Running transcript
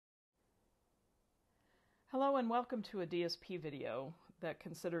Hello and welcome to a DSP video that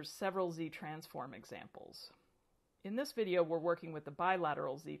considers several Z-transform examples. In this video, we're working with the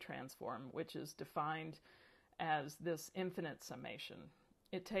bilateral Z-transform, which is defined as this infinite summation.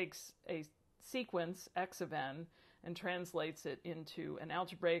 It takes a sequence x of n and translates it into an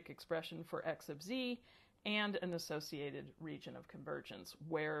algebraic expression for x of z and an associated region of convergence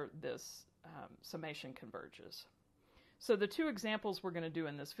where this summation converges. So the two examples we're going to do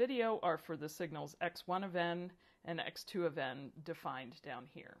in this video are for the signals x1 of n and x2 of n defined down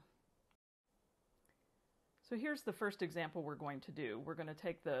here. So here's the first example we're going to do. We're going to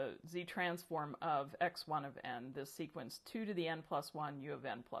take the Z-transform of x1 of n, this sequence 2 to the n plus 1, u of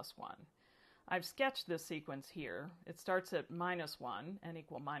n plus 1. I've sketched this sequence here. It starts at minus 1, n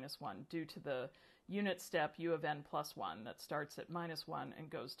equal minus 1, due to the unit step u of n plus 1 that starts at minus 1 and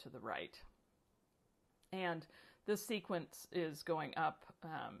goes to the right. And this sequence is going up,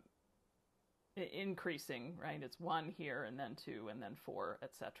 increasing, right? It's 1 here, and then 2, and then 4,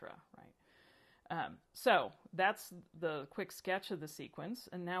 etc., right? So that's the quick sketch of the sequence,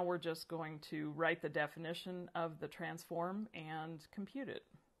 and now we're just going to write the definition of the transform and compute it.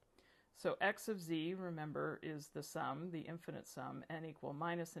 So x of z, remember, is the sum, the infinite sum, n equal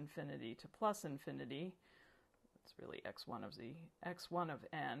minus infinity to plus infinity. It's really x1 of z, x1 of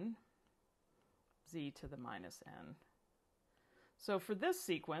n, z to the minus n. So for this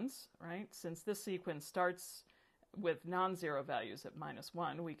sequence, right, since this sequence starts with non-zero values at minus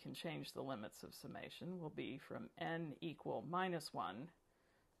 1, we can change the limits of summation. Will be from n equal minus 1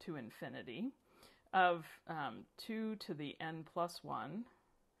 to infinity of 2 to the n plus 1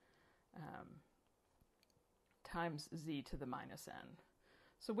 times z to the minus n.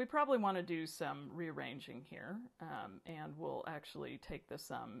 So we probably want to do some rearranging here, and we'll actually take the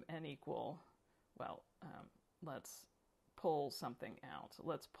sum n equal, well, let's pull something out.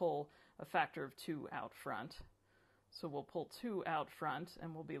 Let's pull a factor of 2 out front. So we'll pull 2 out front,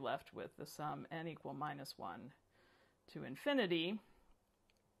 and we'll be left with the sum n equal minus 1 to infinity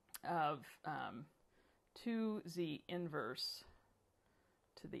of 2z inverse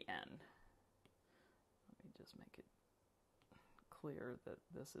to the n. Let me just make it clear that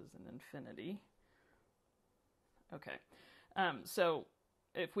this is an infinity. Okay, so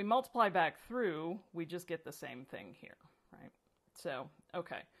if we multiply back through, we just get the same thing here, right? So,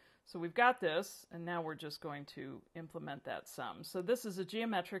 okay. So we've got this, and now we're just going to implement that sum. So this is a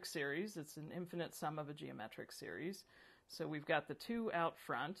geometric series. It's an infinite sum of a geometric series. So we've got the 2 out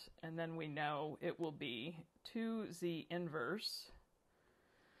front, and then we know it will be 2z inverse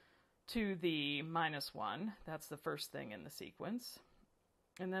to the minus 1. That's the first thing in the sequence.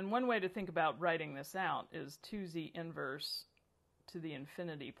 And then one way to think about writing this out is 2z inverse to the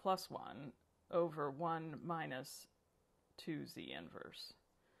infinity plus 1 over 1 minus 2z inverse.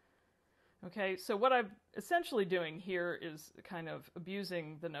 Okay, so what I'm essentially doing here is kind of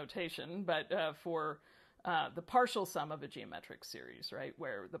abusing the notation, but for the partial sum of a geometric series, right,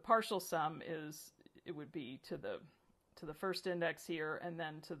 where the partial sum is, it would be to the first index here, and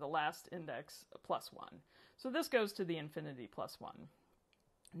then to the last index plus 1. So this goes to the infinity plus 1.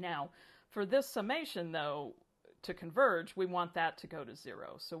 Now, for this summation, though, to converge, we want that to go to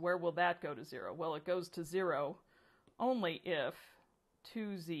 0. So where will that go to 0? Well, it goes to 0 only if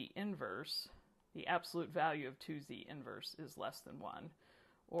 2z inverse, the absolute value of 2z inverse, is less than 1,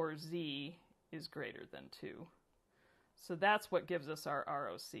 or z is greater than 2. So that's what gives us our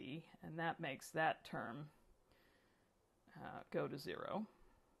ROC, and that makes that term go to 0.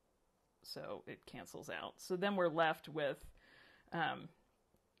 So it cancels out. So then we're left with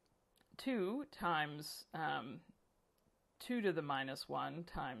 2 times 2 to the minus 1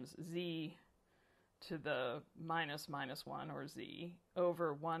 times z to the minus 1, or z,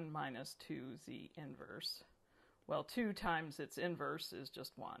 over 1 minus 2z inverse. Well, 2 times its inverse is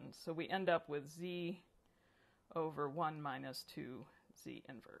just 1. So we end up with z over 1 minus 2z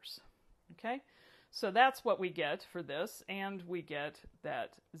inverse. Okay? So that's what we get for this, and we get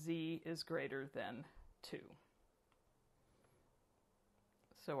that z is greater than 2.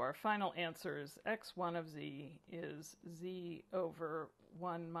 So our final answer is x1 of z is z over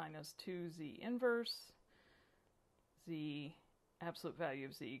 1 minus 2z inverse, z, absolute value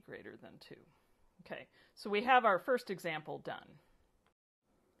of z greater than 2. Okay, so we have our first example done.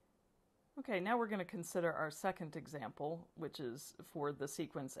 Okay, now we're going to consider our second example, which is for the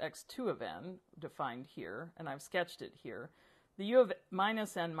sequence x2 of n, defined here, and I've sketched it here. The u of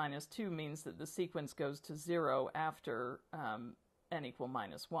minus n minus 2 means that the sequence goes to 0 after n equal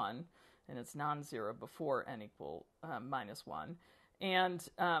minus 1, and it's non-zero before n equal minus 1. And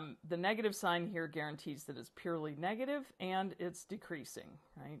the negative sign here guarantees that it's purely negative and it's decreasing,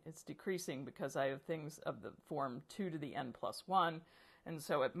 right? It's decreasing because I have things of the form 2 to the n plus 1. And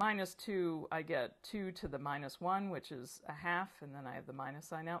so at minus 2, I get 2 to the minus 1, which is a half, and then I have the minus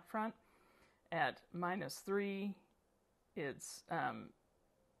sign out front. At minus 3, it's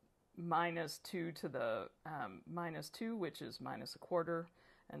minus 2 to the minus 2, which is minus a quarter,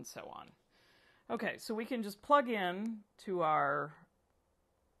 and so on. Okay, so we can just plug in to our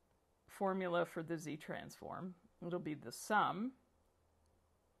formula for the z-transform. It'll be the sum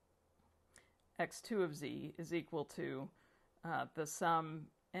x2 of z is equal to the sum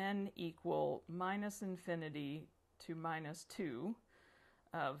n equal minus infinity to minus 2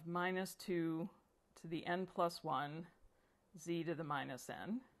 of minus 2 to the n plus 1 z to the minus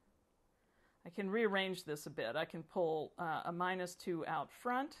n. I can rearrange this a bit. I can pull a minus 2 out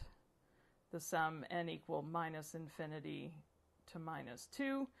front, the sum n equal minus infinity to minus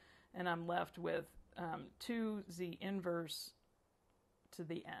 2, and I'm left with 2z inverse to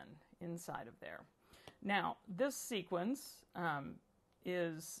the n inside of there. Now, this sequence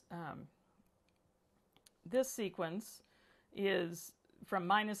is from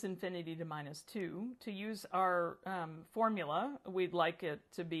minus infinity to minus 2. To use our formula, we'd like it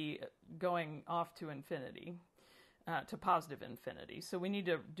to be going off to infinity, to positive infinity. So we need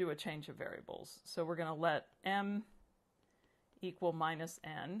to do a change of variables. So we're going to let m equal minus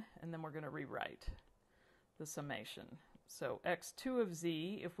n, and then we're going to rewrite the summation. So x2 of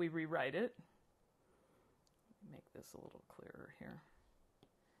z, if we rewrite it, make this a little clearer here.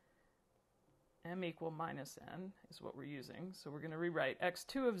 M equal minus n is what we're using. So we're going to rewrite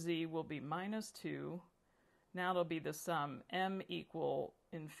x2 of z will be minus 2. Now it'll be the sum m equal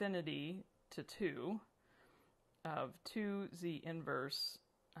infinity to 2 of 2z inverse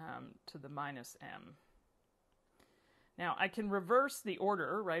to the minus m. Now I can reverse the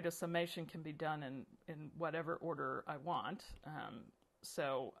order, right? A summation can be done in whatever order I want.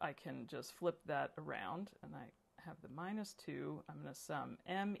 So I can just flip that around, and I have the minus 2. I'm going to sum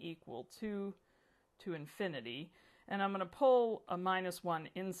m equal 2 to infinity, and I'm going to pull a minus 1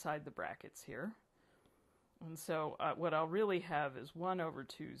 inside the brackets here. And so what I'll really have is 1 over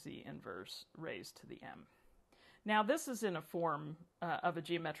 2z inverse raised to the m. Now this is in a form of a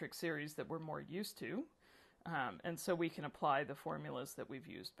geometric series that we're more used to, and so we can apply the formulas that we've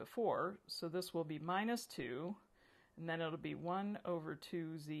used before. So this will be minus 2, and then it'll be 1 over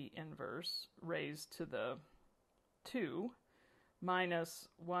 2z inverse raised to the 2 minus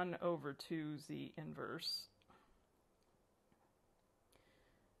 1 over 2z inverse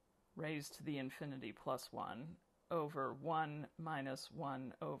raised to the infinity plus 1 over 1 minus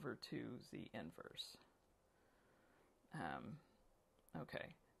 1 over 2z inverse.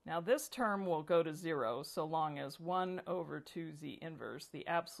 Okay, now this term will go to 0 so long as 1 over 2z inverse, the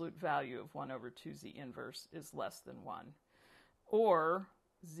absolute value of 1 over 2z inverse, is less than 1, or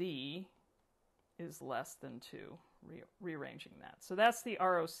z is less than 2, rearranging that. So that's the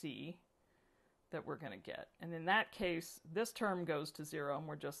ROC that we're going to get. And in that case, this term goes to 0, and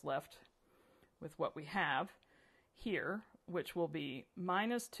we're just left with what we have here, which will be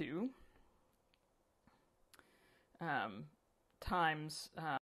minus 2 times...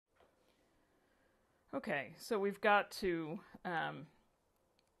 okay, so we've got to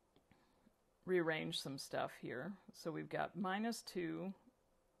rearrange some stuff here. So we've got minus 2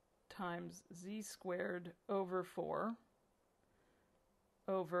 times z squared over 4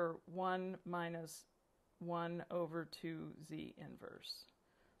 over 1 minus 1 over 2z inverse.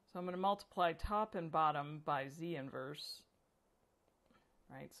 So I'm going to multiply top and bottom by z inverse,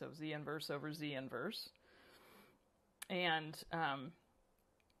 right? So z inverse over z inverse, and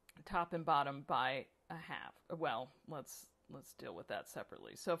top and bottom by a half. Well, let's deal with that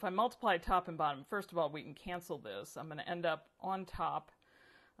separately. So if I multiply top and bottom, first of all, we can cancel this. I'm going to end up on top.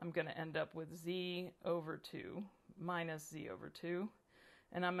 I'm going to end up with z over 2 minus z over 2.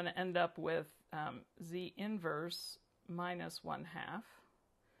 And I'm going to end up with z inverse minus 1/2.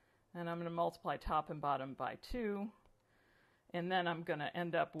 And I'm going to multiply top and bottom by 2. And then I'm going to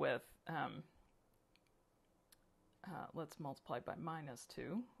end up with, let's multiply by minus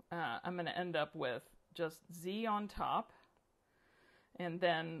 2. I'm going to end up with just z on top. And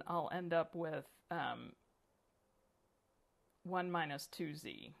then I'll end up with 1 minus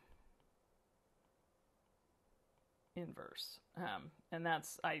 2z inverse. And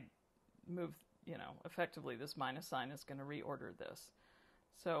that's, I move, effectively this minus sign is going to reorder this.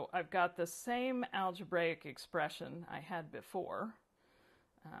 So I've got the same algebraic expression I had before.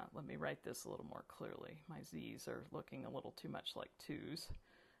 Let me write this a little more clearly. My z's are looking a little too much like 2's.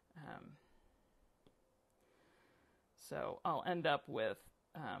 So I'll end up with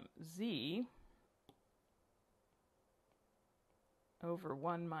z over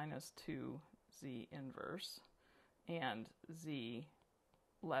 1 minus 2z inverse and z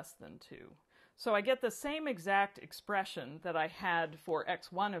less than 2. So I get the same exact expression that I had for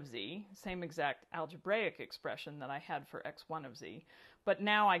x1 of z, same exact algebraic expression that I had for x1 of z, but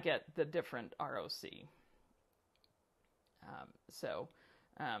now I get the different ROC. So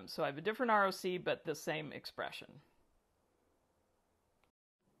I have a different ROC, but the same expression.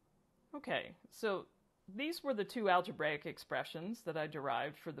 Okay, so these were the two algebraic expressions that I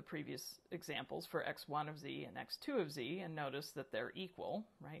derived for the previous examples for x1 of z and x2 of z, and notice that they're equal,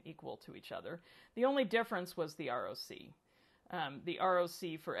 right, equal to each other. The only difference was the ROC. The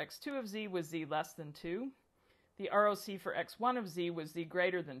ROC for x2 of z was z less than 2. The ROC for x1 of z was z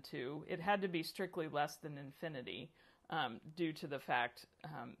greater than 2. It had to be strictly less than infinity due to the fact,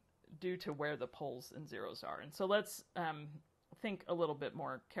 due to where the poles and zeros are. And so let's think a little bit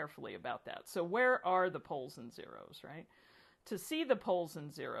more carefully about that. So where are the poles and zeros, right? To see the poles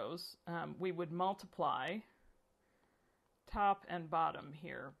and zeros, we would multiply top and bottom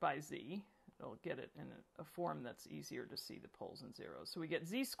here by z. It'll get it in a form that's easier to see the poles and zeros. So we get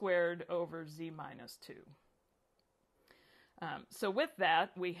z squared over z minus 2. So with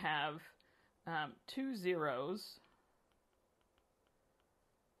that, we have 2 zeros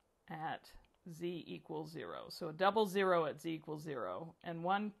at z equals 0. So a double 0 at z equals 0, and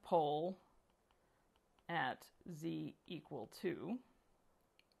one pole at z equal 2.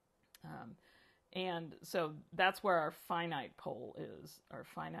 And so that's where our finite pole is. Our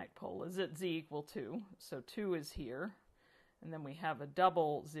finite pole is at z equal 2. So 2 is here. And then we have a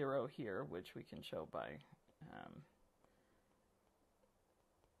double 0 here, which we can show by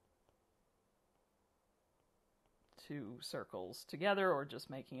two circles together, or just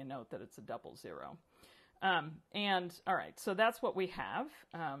making a note that it's a double 0. And all right, so that's what we have.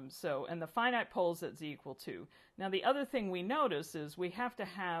 And the finite pole is at z equal 2. Now the other thing we notice is we have to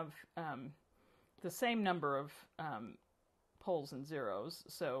have the same number of poles and zeros.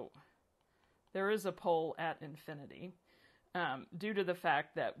 So there is a pole at infinity due to the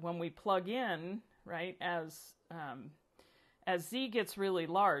fact that when we plug in, right, as z gets really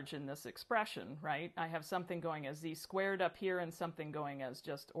large in this expression, right, I have something going as z squared up here and something going as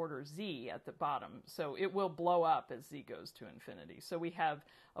just order z at the bottom. So it will blow up as z goes to infinity. So we have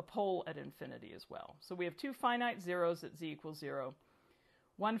a pole at infinity as well. So we have two finite zeros at z equals 0,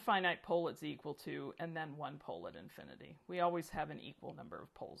 one finite pole at z equal 2, and then one pole at infinity. We always have an equal number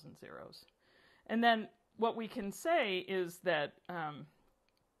of poles and zeros. And then what we can say is that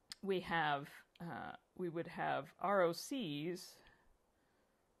we would have ROCs,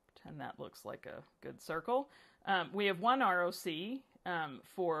 pretend that looks like a good circle. We have one ROC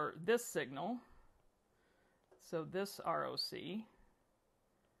for this signal. So this ROC,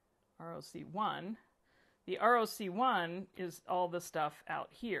 ROC1. The ROC1 is all the stuff out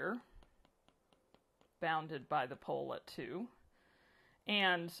here, bounded by the pole at 2.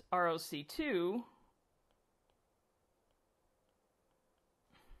 And ROC2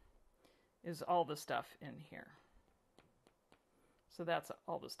 is all the stuff in here. So that's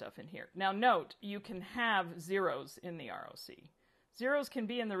all the stuff in here. Now note, you can have zeros in the ROC. Zeros can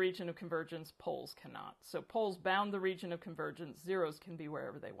be in the region of convergence, poles cannot. So poles bound the region of convergence, zeros can be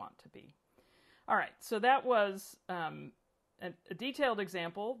wherever they want to be. All right, so that was a detailed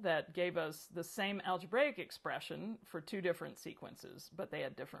example that gave us the same algebraic expression for two different sequences, but they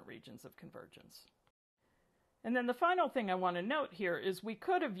had different regions of convergence. And then the final thing I want to note here is we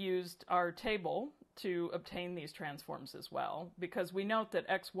could have used our table to obtain these transforms as well, because we note that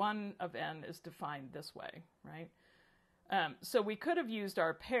x1 of n is defined this way, right? So we could have used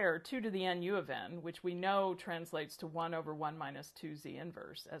our pair 2 to the n u of n, which we know translates to 1 over 1 minus 2z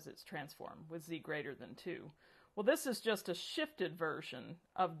inverse as its transform, with z greater than 2. Well, this is just a shifted version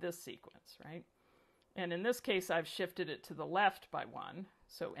of this sequence, right? And in this case, I've shifted it to the left by 1,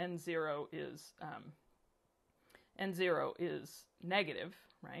 so n0 is negative,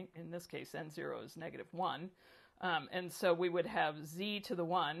 right? In this case, n0 is negative 1. And so we would have z to the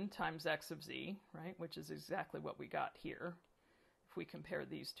 1 times x of z, right? Which is exactly what we got here, if we compare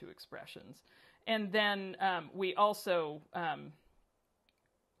these two expressions. And then we also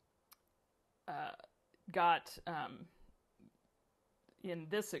got, in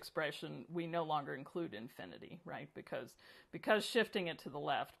this expression, we no longer include infinity, right? Because shifting it to the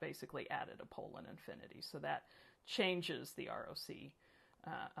left basically added a pole in infinity. So that changes the ROC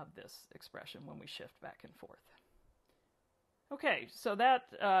of this expression when we shift back and forth. Okay, so that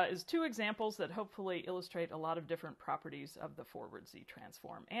is two examples that hopefully illustrate a lot of different properties of the forward Z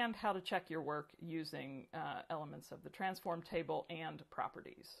transform and how to check your work using elements of the transform table and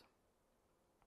properties.